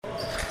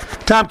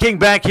Tom King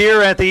back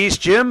here at the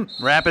East Gym.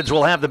 Rapids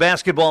will have the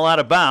basketball out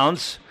of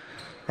bounds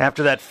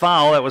after that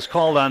foul that was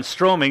called on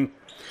Stroming.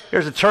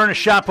 Here's a turn, a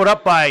shot put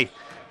up by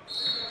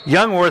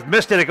Youngworth.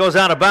 Missed it. It goes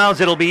out of bounds.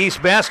 It'll be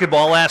East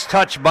basketball. Last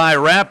touch by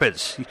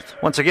Rapids.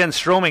 Once again,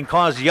 Stroming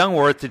caused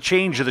Youngworth to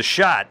change the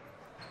shot.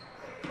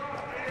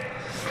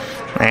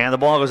 And the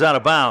ball goes out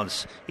of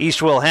bounds.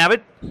 East will have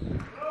it.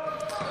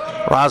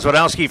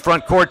 Rozwadowski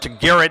front court to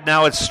Garrett.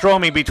 Now it's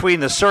Stroming between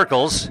the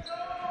circles.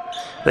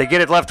 They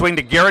get it left wing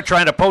to Garrett,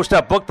 trying to post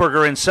up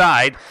Bookberger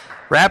inside.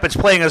 Rapids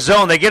playing a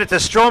zone. They get it to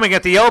Stroming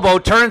at the elbow.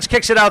 Turns,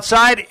 kicks it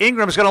outside.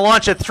 Ingram's going to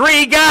launch a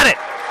three. Got it!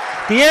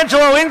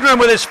 D'Angelo Ingram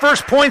with his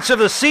first points of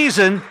the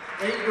season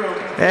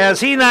as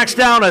he knocks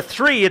down a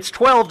three. It's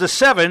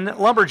 12-7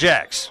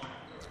 Lumberjacks.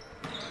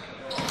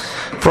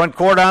 Front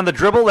court on the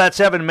dribble. That's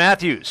Evan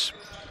Matthews.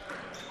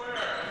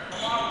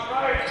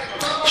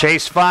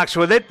 Chase Fox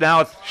with it.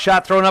 Now a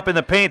shot thrown up in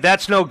the paint.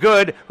 That's no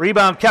good.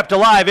 Rebound kept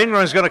alive.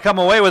 Ingram's going to come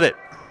away with it.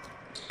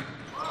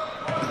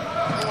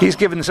 He's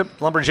given some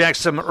Lumberjacks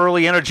some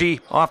early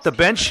energy off the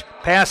bench.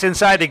 Pass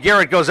inside to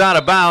Garrett goes out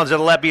of bounds.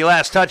 It'll be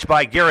last touch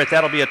by Garrett.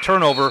 That'll be a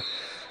turnover,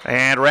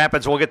 and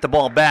Rapids will get the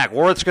ball back.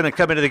 Worth's going to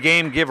come into the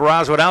game, give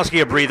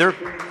Rozwadowski a breather.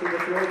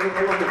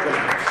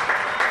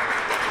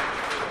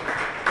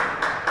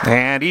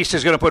 And East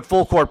is going to put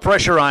full court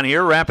pressure on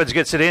here. Rapids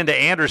gets it into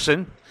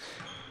Anderson.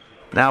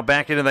 Now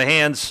back into the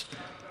hands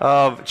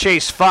of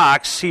Chase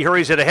Fox. He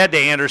hurries it ahead to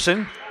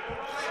Anderson.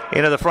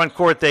 Into the front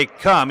court they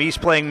come. He's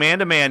playing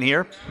man-to-man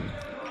here.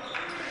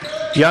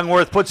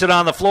 Youngworth puts it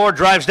on the floor,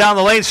 drives down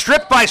the lane,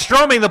 stripped by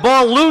Stroming, the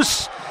ball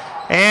loose,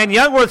 and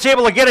Youngworth's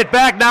able to get it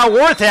back. Now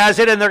Worth has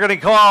it, and they're going to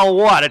call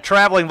what? A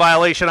traveling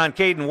violation on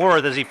Caden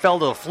Worth as he fell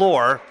to the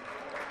floor.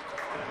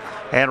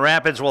 And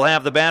Rapids will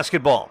have the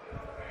basketball.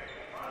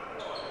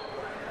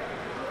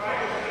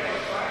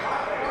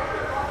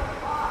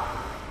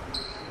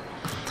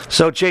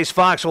 So Chase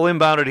Fox will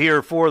inbound it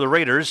here for the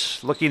Raiders,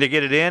 looking to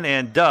get it in,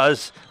 and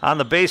does on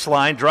the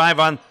baseline. Drive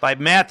on by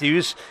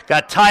Matthews.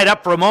 Got tied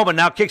up for a moment,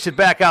 now kicks it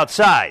back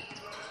outside.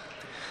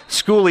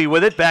 Schooley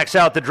with it, backs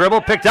out the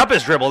dribble, picked up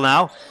his dribble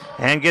now,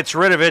 and gets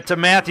rid of it to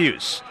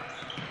Matthews.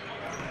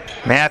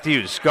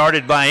 Matthews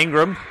guarded by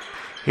Ingram.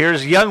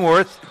 Here's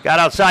Youngworth, got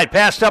outside,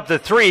 passed up the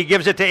three,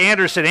 gives it to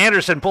Anderson.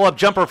 Anderson, pull-up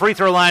jumper, free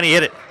throw line, he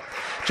hit it.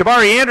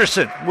 Jabari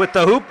Anderson with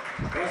the hoop.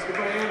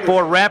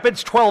 For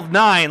Rapids,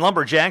 12-9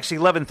 Lumberjacks,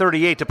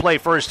 11:38 to play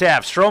first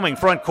half. Stroming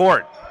front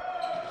court.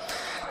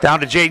 Down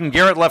to Jaden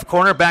Garrett, left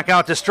corner, back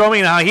out to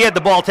Stroming. Now he had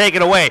the ball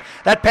taken away.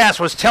 That pass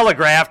was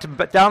telegraphed,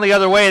 but down the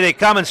other way they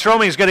come, and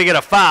Stroming's going to get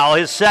a foul,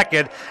 his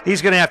second.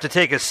 He's going to have to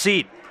take a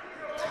seat.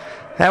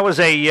 That was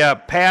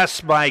a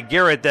pass by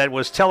Garrett that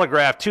was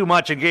telegraphed too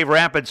much and gave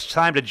Rapids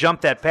time to jump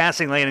that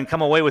passing lane and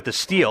come away with the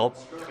steal.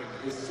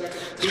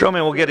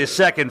 Stroming will get his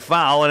second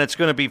foul, and it's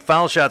going to be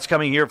foul shots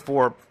coming here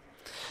for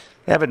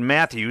Evan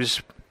Matthews.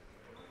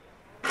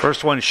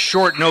 First one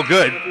short, no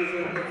good.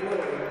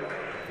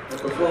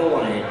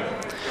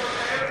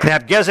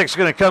 Napgezik's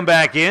going to come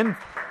back in.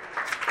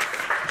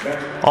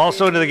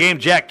 Also into the game,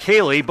 Jack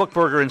Cayley,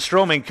 Bookberger, and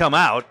Stroming come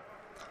out.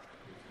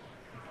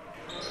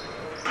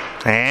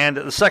 And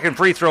the second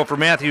free throw for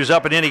Matthews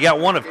up and in. He got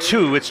one of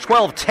two. It's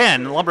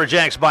 12-10,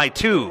 Lumberjacks by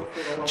two.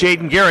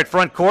 Jaden Garrett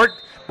front court.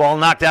 Ball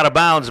knocked out of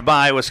bounds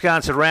by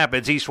Wisconsin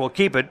Rapids. East will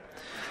keep it.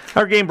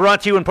 Our game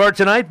brought to you in part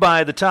tonight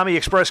by the Tommy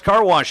Express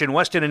Car Wash in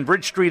Weston and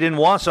Bridge Street in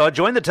Wausau.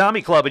 Join the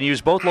Tommy Club and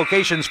use both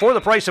locations for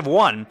the price of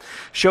one.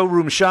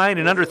 Showroom shine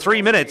in under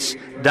 3 minutes.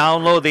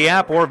 Download the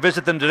app or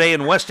visit them today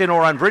in Weston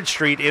or on Bridge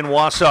Street in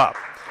Wausau.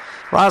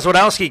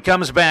 Rozwadowski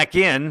comes back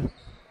in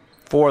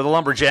for the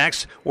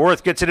Lumberjacks.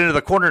 Worth gets it into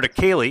the corner to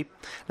Cayley.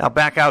 Now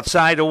back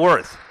outside to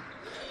Worth.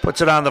 Puts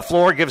it on the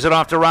floor, gives it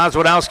off to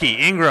Rozwadowski.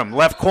 Ingram,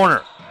 left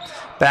corner.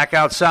 Back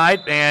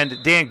outside, and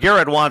Dan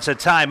Garrett wants a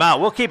timeout.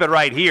 We'll keep it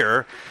right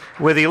here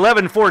with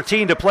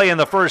 11:14 to play in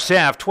the first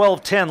half.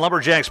 12-10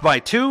 Lumberjacks by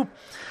two.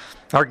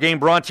 Our game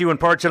brought to you in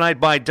part tonight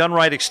by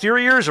Dunright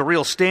Exteriors, a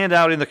real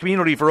standout in the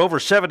community for over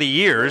 70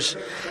 years,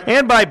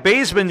 and by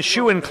Baseman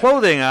Shoe and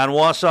Clothing on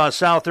Wausau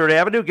South 3rd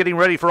Avenue. Getting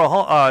ready for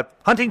a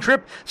hunting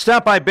trip?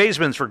 Stop by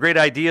Baseman's for great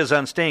ideas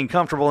on staying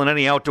comfortable in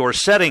any outdoor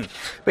setting.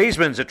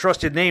 Baseman's, a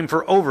trusted name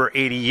for over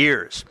 80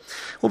 years.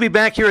 We'll be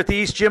back here at the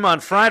East Gym on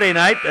Friday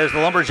night as the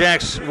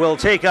Lumberjacks will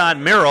take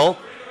on Merrill.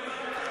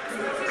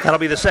 That'll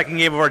be the second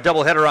game of our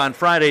doubleheader on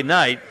Friday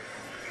night.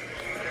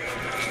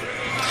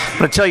 I'm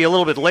going to tell you a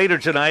little bit later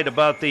tonight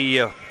about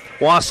the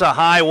Wausau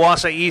High,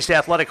 Wausau East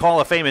Athletic Hall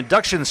of Fame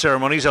induction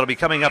ceremonies that'll be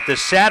coming up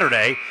this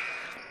Saturday.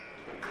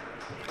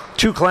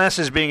 2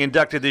 classes being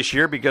inducted this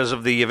year because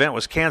of the event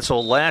was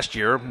canceled last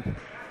year.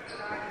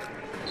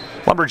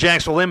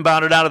 Lumberjacks will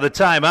inbound it out of the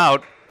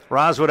timeout.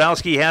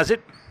 Rozwadowski has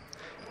it.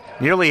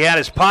 Nearly had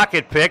his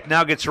pocket picked,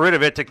 now gets rid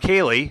of it to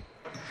Cayley.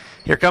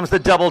 Here comes the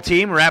double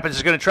team. Rapids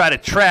is going to try to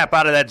trap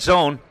out of that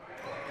zone.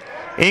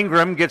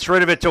 Ingram gets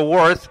rid of it to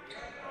Worth.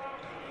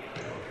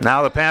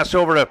 Now the pass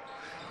over to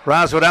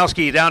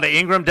Rozwadowski, down to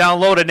Ingram, down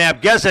low to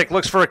Napgezik.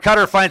 Looks for a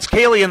cutter, finds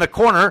Cayley in the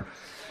corner.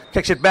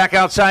 Kicks it back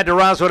outside to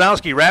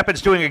Rozwadowski.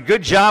 Rapids doing a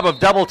good job of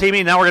double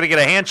teaming. Now we're going to get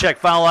a hand check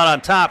foul out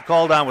on top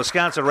called on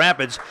Wisconsin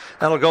Rapids.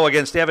 That'll go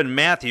against Evan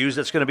Matthews.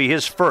 That's going to be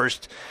his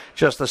first.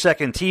 Just the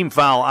second team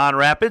foul on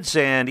Rapids,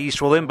 and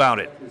East will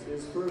inbound it.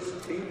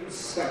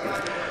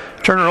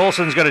 Turner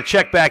Olson's going to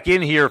check back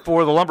in here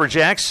for the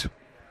Lumberjacks.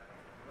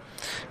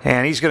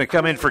 And he's going to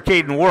come in for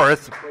Caden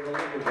Worth.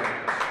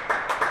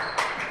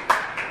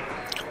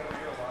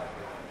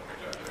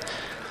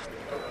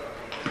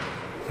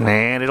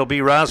 And it'll be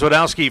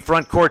Rozwadowski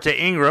front court to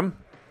Ingram.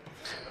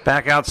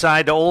 Back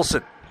outside to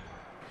Olson.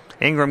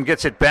 Ingram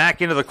gets it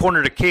back into the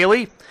corner to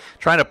Cayley.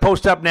 Trying to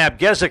post up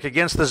Nabgezik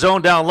against the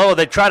zone down low.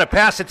 They try to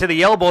pass it to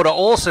the elbow to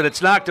Olson.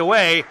 It's knocked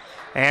away.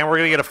 And we're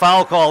going to get a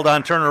foul called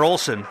on Turner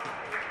Olson.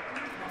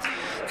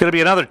 Going to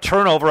be another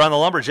turnover on the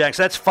Lumberjacks.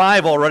 That's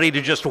 5 already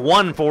to just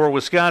 1 for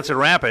Wisconsin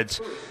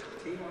Rapids.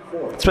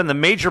 It's been the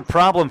major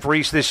problem for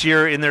East this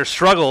year in their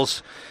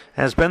struggles,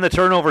 has been the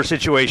turnover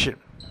situation.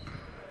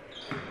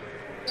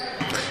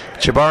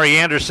 Jabari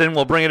Anderson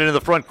will bring it into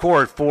the front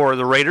court for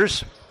the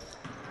Raiders.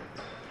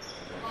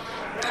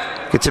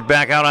 Gets it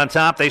back out on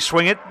top. They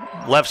swing it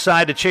left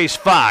side to Chase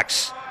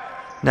Fox.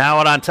 Now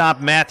out on top,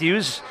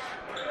 Matthews.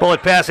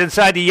 Bullet pass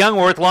inside to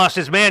Youngworth. Lost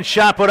his man.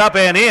 Shot put up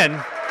and in.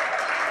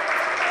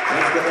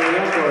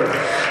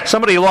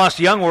 Somebody lost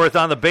Youngworth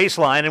on the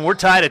baseline, and we're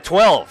tied at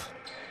 12.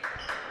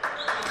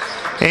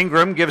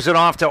 Ingram gives it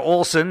off to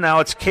Olson. Now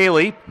it's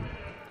Cayley.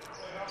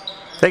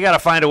 They got to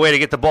find a way to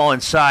get the ball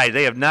inside.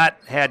 They have not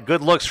had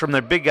good looks from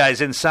their big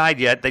guys inside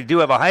yet. They do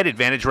have a height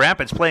advantage.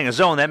 Rapids playing a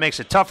zone. That makes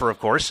it tougher, of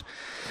course.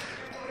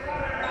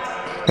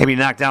 Maybe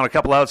knock down a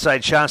couple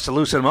outside shots to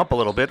loosen them up a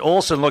little bit.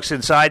 Olson looks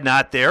inside,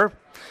 not there.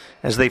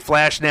 As they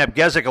flash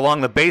Nabgezik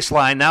along the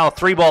baseline. Now a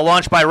 3-ball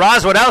launch by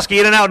Rozwadowski.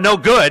 In and out, no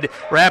good.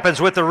 Rapids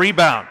with the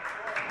rebound.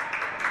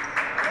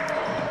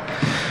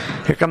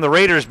 Here come the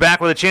Raiders back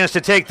with a chance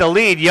to take the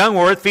lead.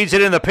 Youngworth feeds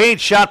it in the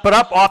paint. Shot put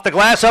up, off the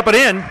glass, up and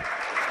in.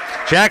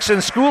 Jackson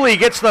Schooley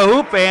gets the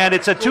hoop, and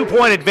it's a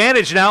 2-point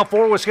advantage now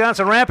for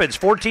Wisconsin Rapids,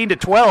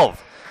 14-12.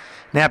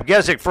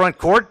 Nabgezik front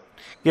court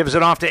gives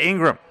it off to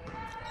Ingram.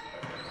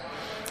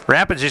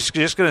 Rapids is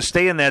just going to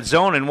stay in that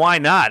zone, and why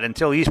not?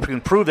 Until East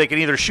can prove they can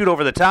either shoot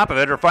over the top of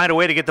it or find a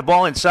way to get the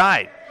ball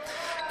inside.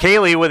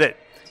 Cayley with it.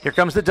 Here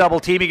comes the double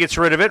team. He gets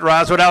rid of it.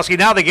 Rozwadowski,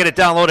 now they get it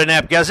down low to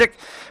Nabgezik,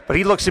 but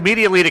he looks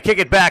immediately to kick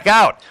it back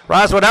out.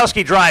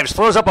 Rozwadowski drives,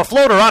 throws up a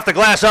floater off the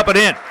glass, up and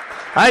in.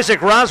 Isaac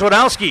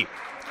Rozwadowski.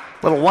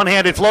 Little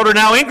one-handed floater.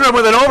 Now Ingram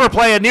with an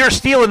overplay, a near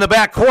steal in the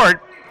back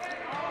court.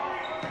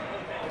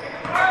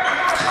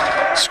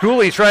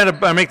 Schooley trying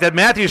to make that.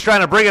 Matthews trying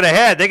to bring it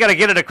ahead. They got to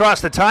get it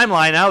across the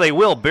timeline. Now they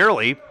will,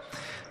 barely.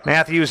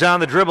 Matthews on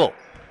the dribble.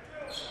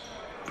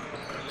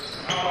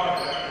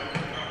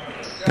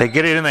 They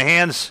get it in the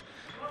hands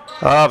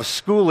of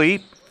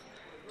Schooley.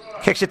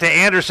 Kicks it to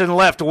Anderson,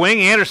 left wing.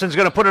 Anderson's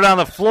going to put it on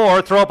the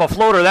floor, throw up a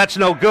floater. That's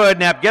no good.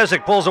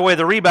 Nabgezik pulls away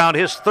the rebound,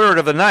 his third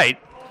of the night.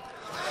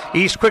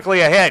 East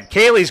quickly ahead.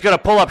 Cayley's going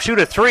to pull up, shoot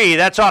a 3.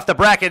 That's off the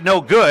bracket,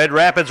 no good.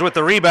 Rapids with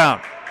the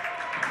rebound.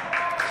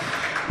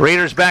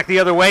 Raiders back the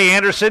other way.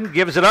 Anderson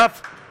gives it up.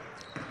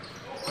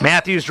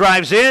 Matthews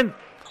drives in.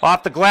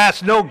 Off the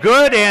glass, no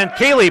good. And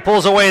Cayley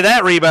pulls away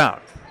that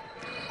rebound.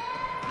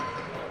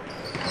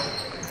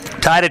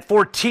 Tied at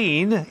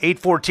 14.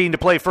 8:14 to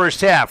play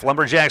first half.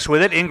 Lumberjacks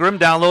with it. Ingram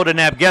down low to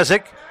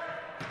Nabgezik.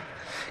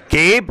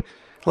 Gabe,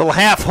 little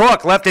half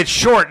hook. Left it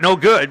short, no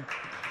good.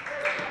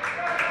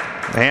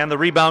 And the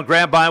rebound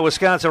grabbed by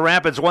Wisconsin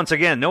Rapids once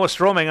again. Noah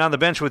Stroming on the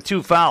bench with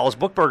 2 fouls.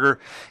 Bookberger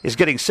is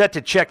getting set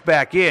to check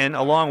back in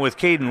along with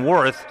Caden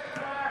Worth.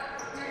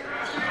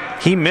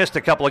 He missed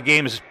a couple of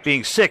games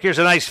being sick. Here's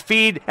a nice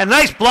feed and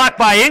nice block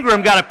by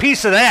Ingram. Got a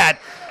piece of that.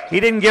 He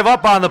didn't give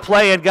up on the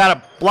play and got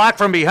a block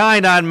from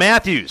behind on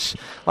Matthews.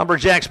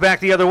 Lumberjacks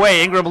back the other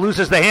way. Ingram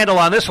loses the handle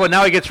on this one.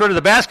 Now he gets rid of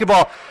the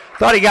basketball.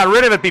 Thought he got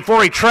rid of it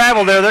before he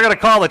traveled there. They're going to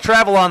call the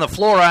travel on the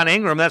floor on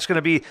Ingram. That's going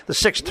to be the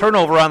 6th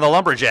turnover on the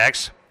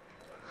Lumberjacks.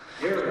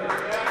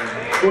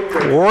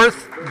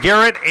 Worth,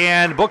 Garrett,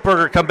 and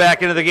Bookberger come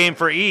back into the game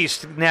for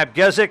East.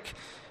 Nabgezik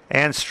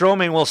and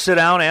Stroming will sit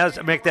down,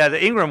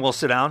 Ingram will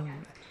sit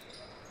down,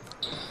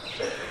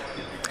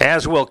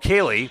 as will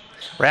Cayley.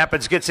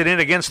 Rapids gets it in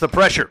against the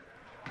pressure.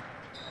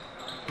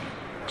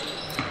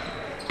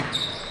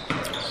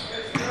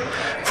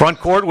 Front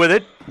court with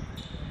it.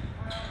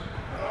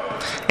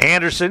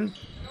 Anderson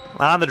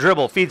on the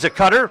dribble, feeds a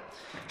cutter.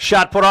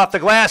 Shot put off the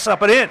glass,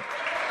 up and in.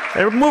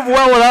 They move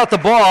well without the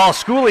ball.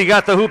 Schooley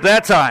got the hoop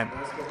that time.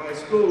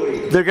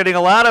 They're getting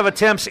a lot of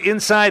attempts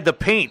inside the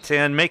paint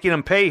and making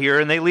them pay here,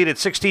 and they lead at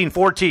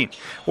 16-14.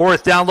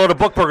 Worth down low to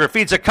Bookberger.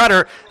 Feeds a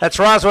cutter. That's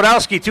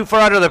Rozwadowski too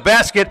far under the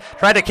basket.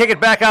 Tried to kick it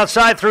back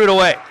outside, threw it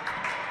away.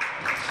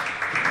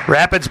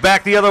 Rapids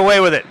back the other way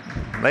with it.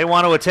 They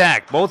want to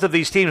attack. Both of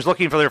these teams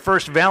looking for their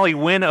first Valley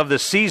win of the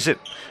season.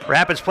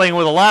 Rapids playing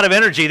with a lot of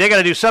energy. They got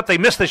to do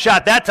something. Missed the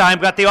shot that time.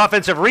 Got the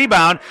offensive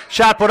rebound.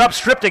 Shot put up,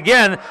 stripped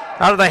again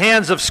out of the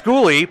hands of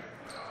Schooley.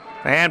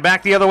 And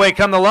back the other way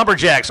come the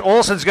Lumberjacks.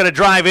 Olsen's going to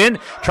drive in.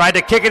 Tried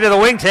to kick it to the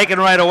wing, taken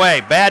right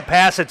away. Bad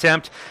pass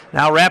attempt.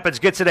 Now Rapids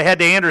gets it ahead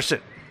to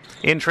Anderson.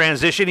 In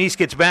transition, East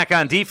gets back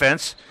on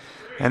defense,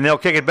 and they'll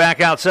kick it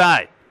back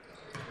outside.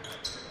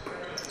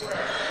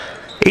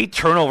 8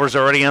 turnovers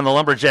already on the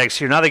Lumberjacks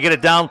here. Now they get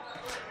it down.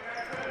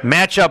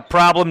 Matchup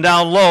problem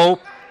down low.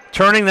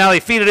 Turning, now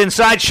they feed it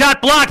inside.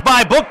 Shot blocked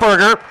by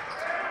Bookberger.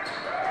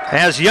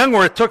 As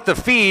Youngworth took the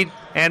feed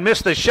and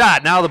missed the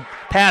shot. Now the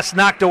pass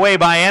knocked away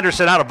by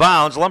Anderson out of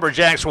bounds.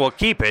 Lumberjacks will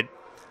keep it.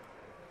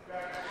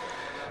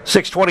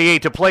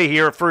 6:28 to play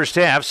here, first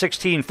half.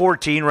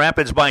 16-14,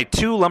 Rapids by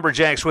 2.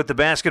 Lumberjacks with the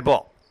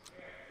basketball.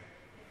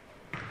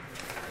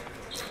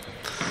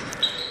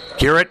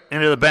 Garrett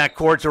into the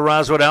backcourt to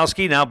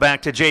Rozwadowski. Now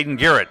back to Jaden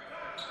Garrett.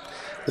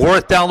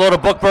 Worth down low to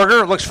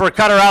Bookberger. Looks for a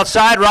cutter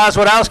outside.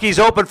 Rozwadowski's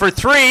open for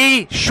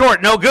 3.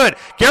 Short, no good.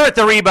 Garrett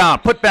the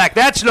rebound. Put back,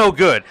 that's no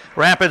good.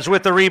 Rapids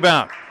with the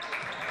rebound.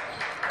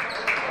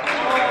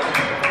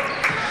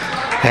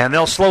 And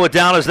they'll slow it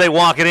down as they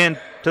walk it in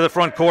to the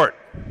front court.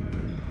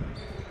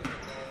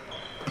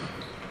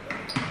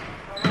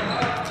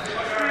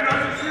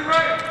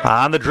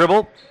 On the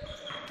dribble.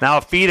 Now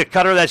a feed, a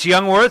cutter, that's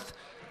Youngworth.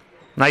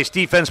 Nice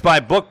defense by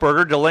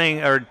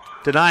Bookberger,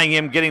 denying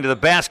him getting to the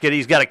basket.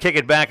 He's got to kick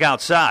it back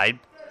outside.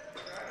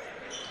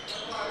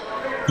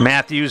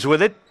 Matthews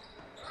with it.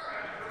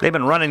 They've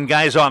been running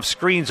guys off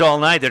screens all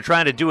night. They're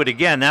trying to do it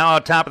again. Now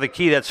on top of the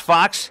key, that's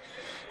Fox.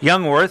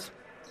 Youngworth.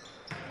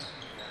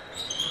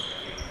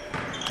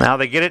 Now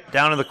they get it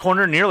down in the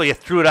corner. Nearly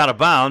threw it out of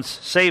bounds.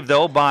 Saved,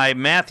 though, by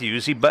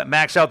Matthews. He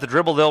backs out the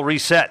dribble. They'll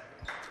reset.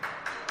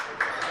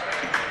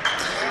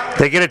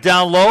 They get it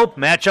down low.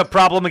 Matchup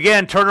problem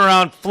again.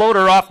 Turnaround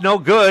floater off, no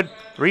good.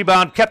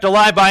 Rebound kept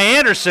alive by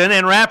Anderson,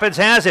 and Rapids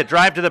has it.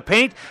 Drive to the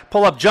paint.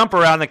 Pull-up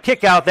jumper on the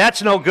kick out.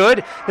 That's no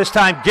good. This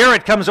time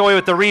Garrett comes away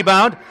with the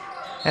rebound.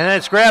 And then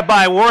it's grabbed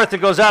by Worth. It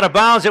goes out of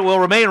bounds. It will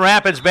remain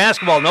Rapids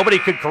basketball. Nobody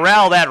could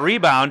corral that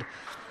rebound.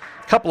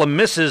 A couple of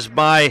misses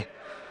by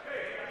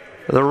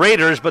the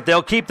Raiders, but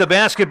they'll keep the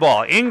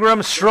basketball.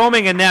 Ingram,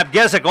 Stroming, and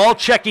Nabgezik all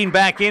checking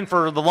back in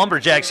for the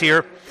Lumberjacks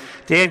here.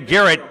 Dan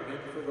Garrett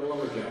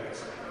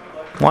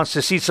wants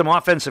to see some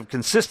offensive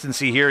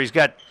consistency here. He's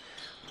got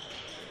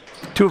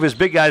 2 of his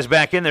big guys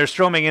back in there,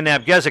 Stroming and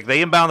Nabgezik.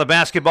 They inbound the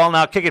basketball,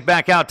 now kick it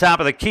back out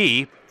top of the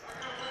key.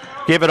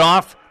 Give it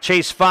off.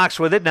 Chase Fox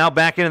with it, now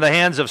back into the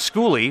hands of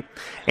Schooley.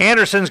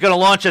 Anderson's going to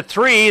launch a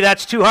 3.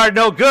 That's too hard,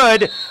 no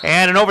good.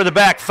 And an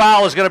over-the-back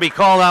foul is going to be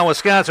called on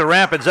Wisconsin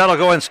Rapids. That'll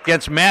go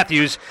against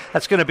Matthews.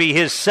 That's going to be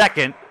his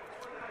second.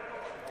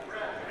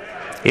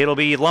 It'll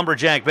be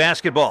Lumberjack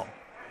basketball.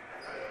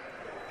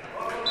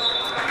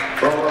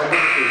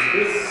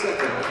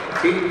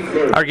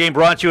 Our game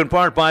brought to you in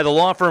part by the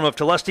law firm of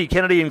Telesti,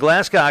 Kennedy, and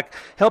Glasscock,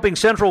 helping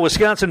Central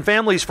Wisconsin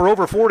families for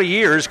over 40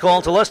 years.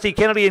 Call Telesti,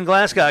 Kennedy, and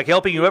Glasscock,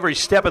 helping you every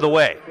step of the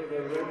way.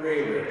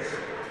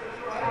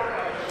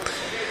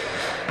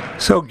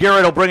 So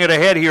Garrett will bring it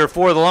ahead here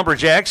for the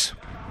Lumberjacks.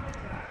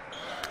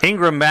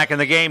 Ingram back in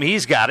the game.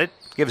 He's got it.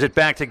 Gives it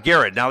back to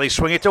Garrett. Now they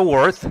swing it to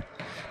Worth.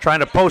 Trying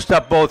to post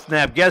up both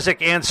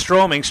Nabgezik and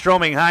Stroming.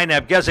 Stroming high,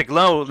 Nabgezik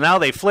low. Now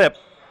they flip.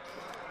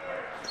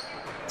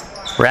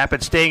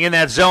 Rapids staying in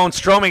that zone.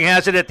 Stroming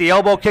has it at the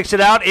elbow, kicks it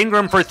out.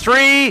 Ingram for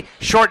 3.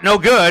 Short, no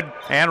good.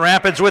 And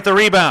Rapids with the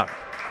rebound.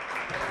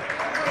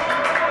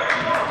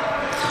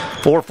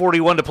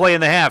 4:41 to play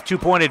in the half.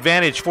 2-point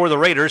advantage for the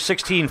Raiders,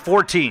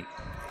 16-14.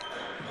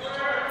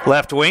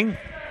 Left wing.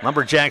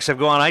 Lumberjacks have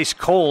gone ice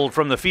cold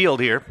from the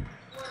field here.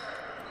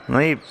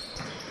 They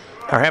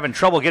are having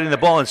trouble getting the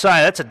ball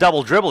inside. That's a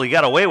double dribble. He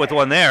got away with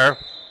one there.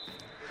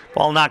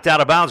 Ball knocked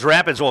out of bounds.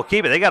 Rapids will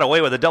keep it. They got away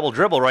with a double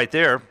dribble right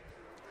there.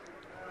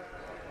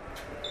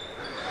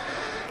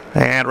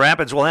 And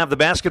Rapids will have the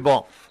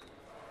basketball.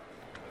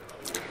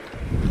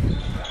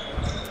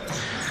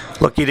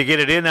 Looking to get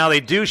it in. Now they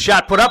do.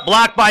 Shot put up.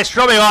 Blocked by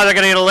Stroming. Oh, they're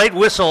going to get a late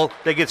whistle.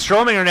 They get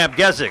Stroming or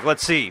Nabgezik.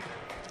 Let's see.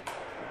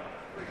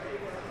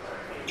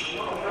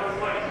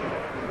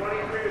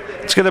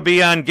 It's going to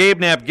be on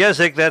Gabe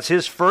Nabgezik. That's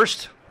his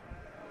first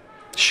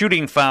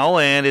shooting foul.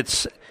 And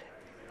it's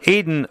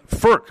Aiden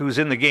Firk who's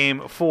in the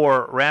game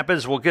for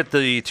Rapids. We'll get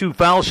the 2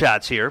 foul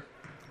shots here.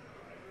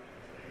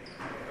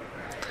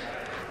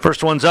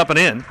 First one's up and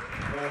in.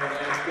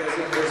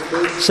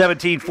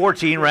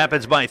 17-14,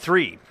 Rapids by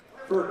 3.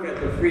 Firk at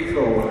the free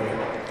throw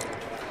line.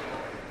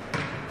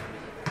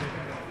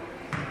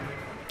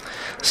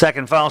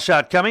 Second foul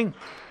shot coming.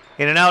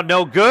 In and out,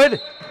 no good.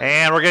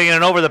 And we're getting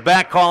an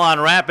over-the-back call on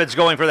Rapids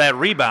going for that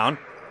rebound.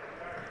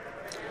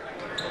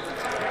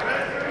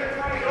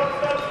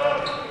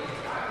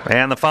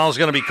 And the foul's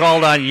going to be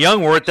called on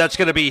Youngworth. That's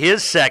going to be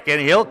his second.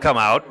 He'll come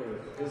out.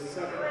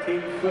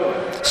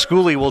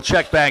 Schooley will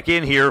check back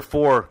in here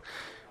for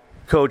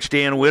Coach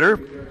Dan Witter.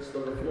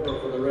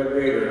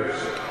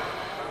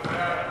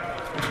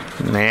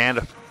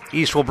 And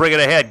East will bring it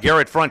ahead.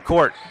 Garrett front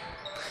court.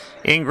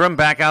 Ingram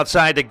back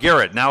outside to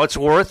Garrett. Now it's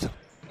Worth.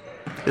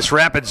 This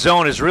rapid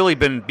zone has really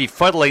been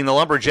befuddling the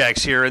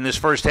Lumberjacks here in this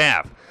first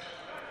half.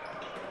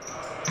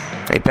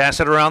 They pass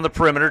it around the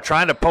perimeter,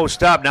 trying to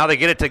post up. Now they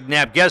get it to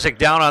Nabgezik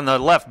down on the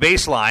left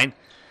baseline.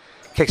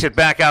 Kicks it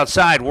back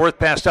outside. Worth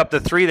passed up the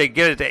three. They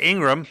get it to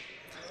Ingram.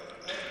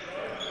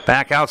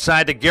 Back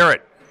outside to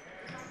Garrett.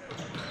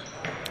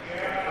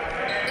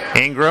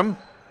 Ingram.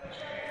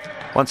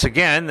 Once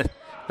again,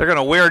 they're going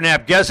to wear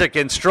Nabgezik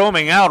and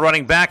Stroming out,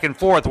 running back and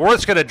forth.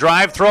 Worth's going to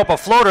drive, throw up a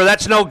floater.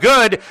 That's no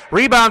good.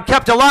 Rebound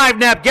kept alive.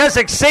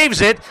 Nabgezik saves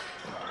it.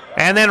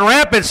 And then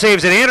Rapids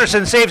saves it.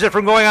 Anderson saves it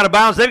from going out of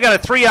bounds. They've got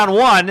a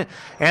 3-on-1,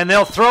 and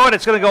they'll throw it.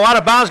 It's going to go out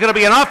of bounds. Going to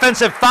be an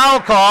offensive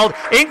foul called.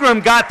 Ingram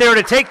got there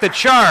to take the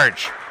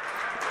charge.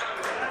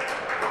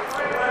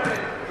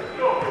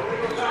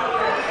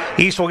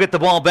 East will get the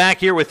ball back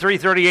here with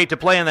 3:38 to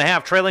play in the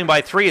half, trailing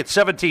by 3 at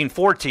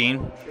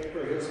 17-14.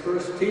 His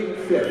first team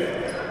fifth.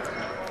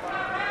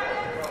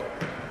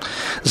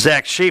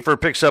 Zach Schaefer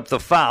picks up the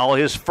foul,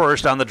 his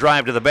first on the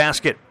drive to the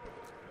basket.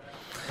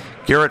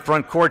 Garrett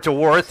front court to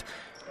Worth.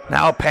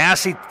 Now a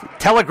pass, he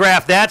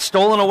telegraphed that,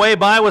 stolen away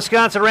by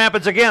Wisconsin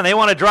Rapids again. They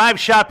want a drive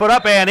shot put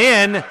up and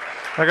in.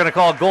 They're going to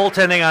call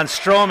goaltending on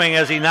Stroming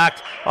as he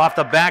knocked off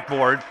the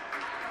backboard.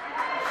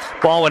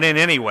 Ball went in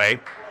anyway.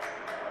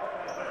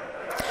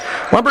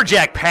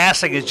 Lumberjack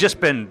passing has just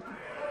been,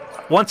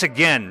 once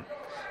again,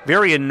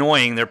 very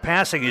annoying. Their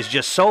passing is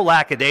just so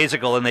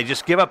lackadaisical, and they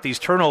just give up these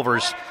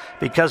turnovers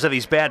because of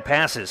these bad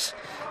passes.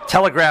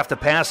 Telegraph the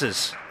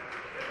passes.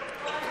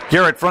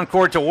 Garrett front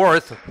court to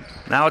Worth.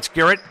 Now it's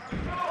Garrett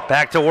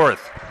back to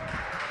Worth.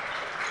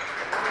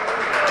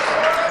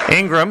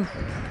 Ingram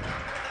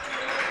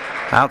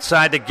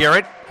outside to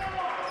Garrett.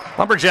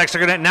 Lumberjacks are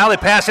going to, now they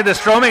pass it to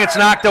Stroming. It's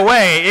knocked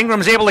away.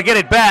 Ingram's able to get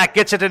it back,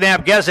 gets it to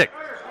Nabgezik.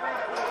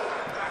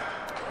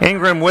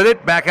 Ingram with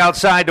it, back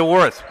outside to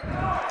Worth.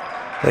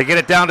 They get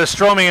it down to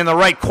Stroming in the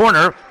right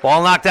corner.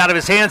 Ball knocked out of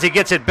his hands. He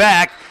gets it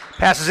back.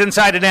 Passes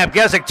inside to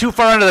Nabgezik. Too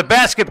far under the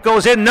basket.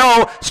 Goes in.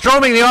 No.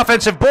 Stroming the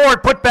offensive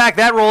board. Put back.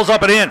 That rolls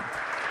up and in.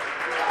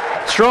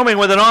 Stroming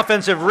with an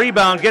offensive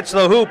rebound. Gets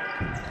the hoop.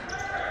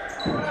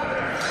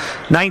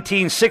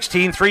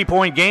 19-16.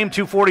 3-point game.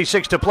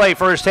 2:46 to play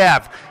first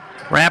half.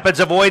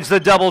 Rapids avoids the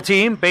double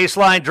team.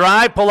 Baseline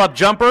drive. Pull-up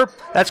jumper.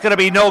 That's going to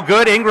be no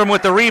good. Ingram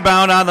with the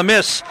rebound on the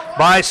miss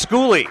by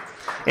Schooley.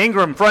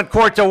 Ingram front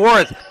court to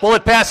Worth.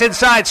 Bullet pass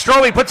inside.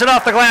 Stroming puts it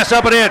off the glass,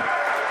 up and in.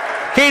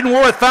 Caden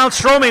Worth found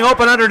Stroming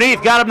open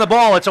underneath. Got him the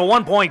ball. It's a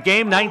 1-point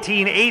game.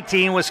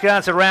 19-18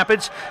 Wisconsin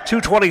Rapids.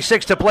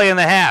 2:26 to play in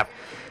the half.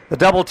 The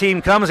double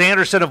team comes.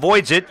 Anderson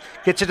avoids it.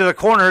 Gets it to the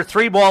corner.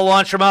 3-ball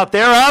launch from out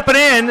there. Up and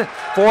in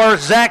for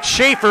Zach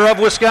Schaefer of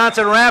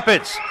Wisconsin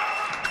Rapids.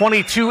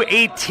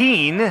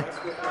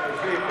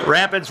 22-18.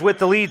 Rapids with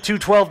the lead.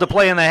 2:12 to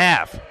play in the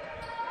half.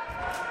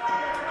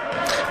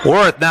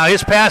 Worth, now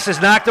his pass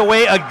is knocked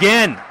away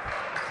again.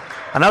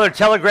 Another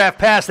telegraph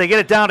pass. They get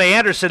it down to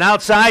Anderson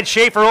outside.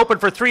 Schaefer open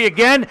for three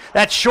again.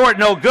 That's short,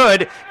 no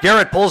good.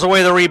 Garrett pulls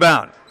away the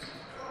rebound.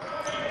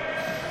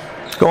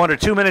 Go under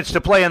 2 minutes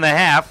to play in the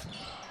half.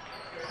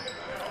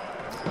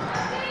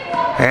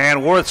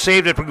 And Worth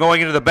saved it from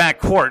going into the back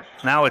court.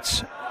 Now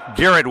it's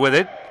Garrett with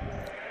it.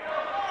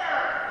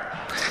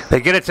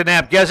 They get it to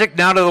Nabgezik,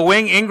 down to the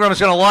wing. Ingram's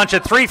going to launch a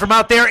three from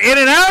out there. In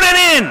and out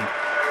and in!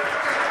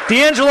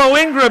 D'Angelo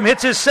Ingram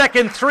hits his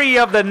second three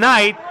of the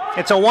night.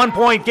 It's a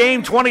 1-point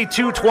game,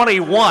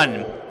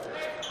 22-21.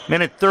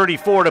 Minute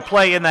 34 to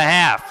play in the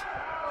half.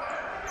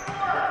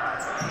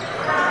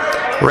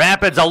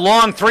 Rapids, a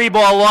long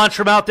 3-ball launch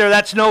from out there.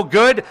 That's no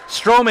good.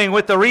 Stroming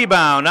with the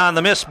rebound on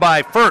the miss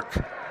by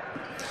Firk.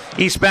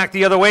 East back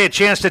the other way, a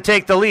chance to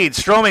take the lead.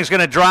 Stroming's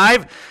going to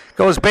drive.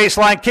 Goes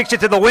baseline, kicks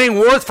it to the wing.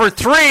 Worth for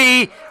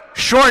three.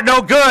 Short,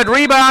 no good.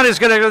 Rebound is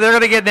they're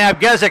going to get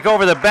Nabgezik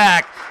over the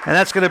back, and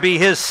that's going to be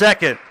his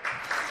second.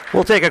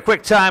 We'll take a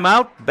quick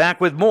timeout.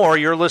 Back with more.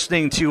 You're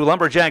listening to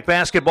Lumberjack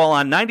Basketball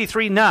on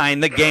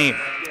 93.9 The Game.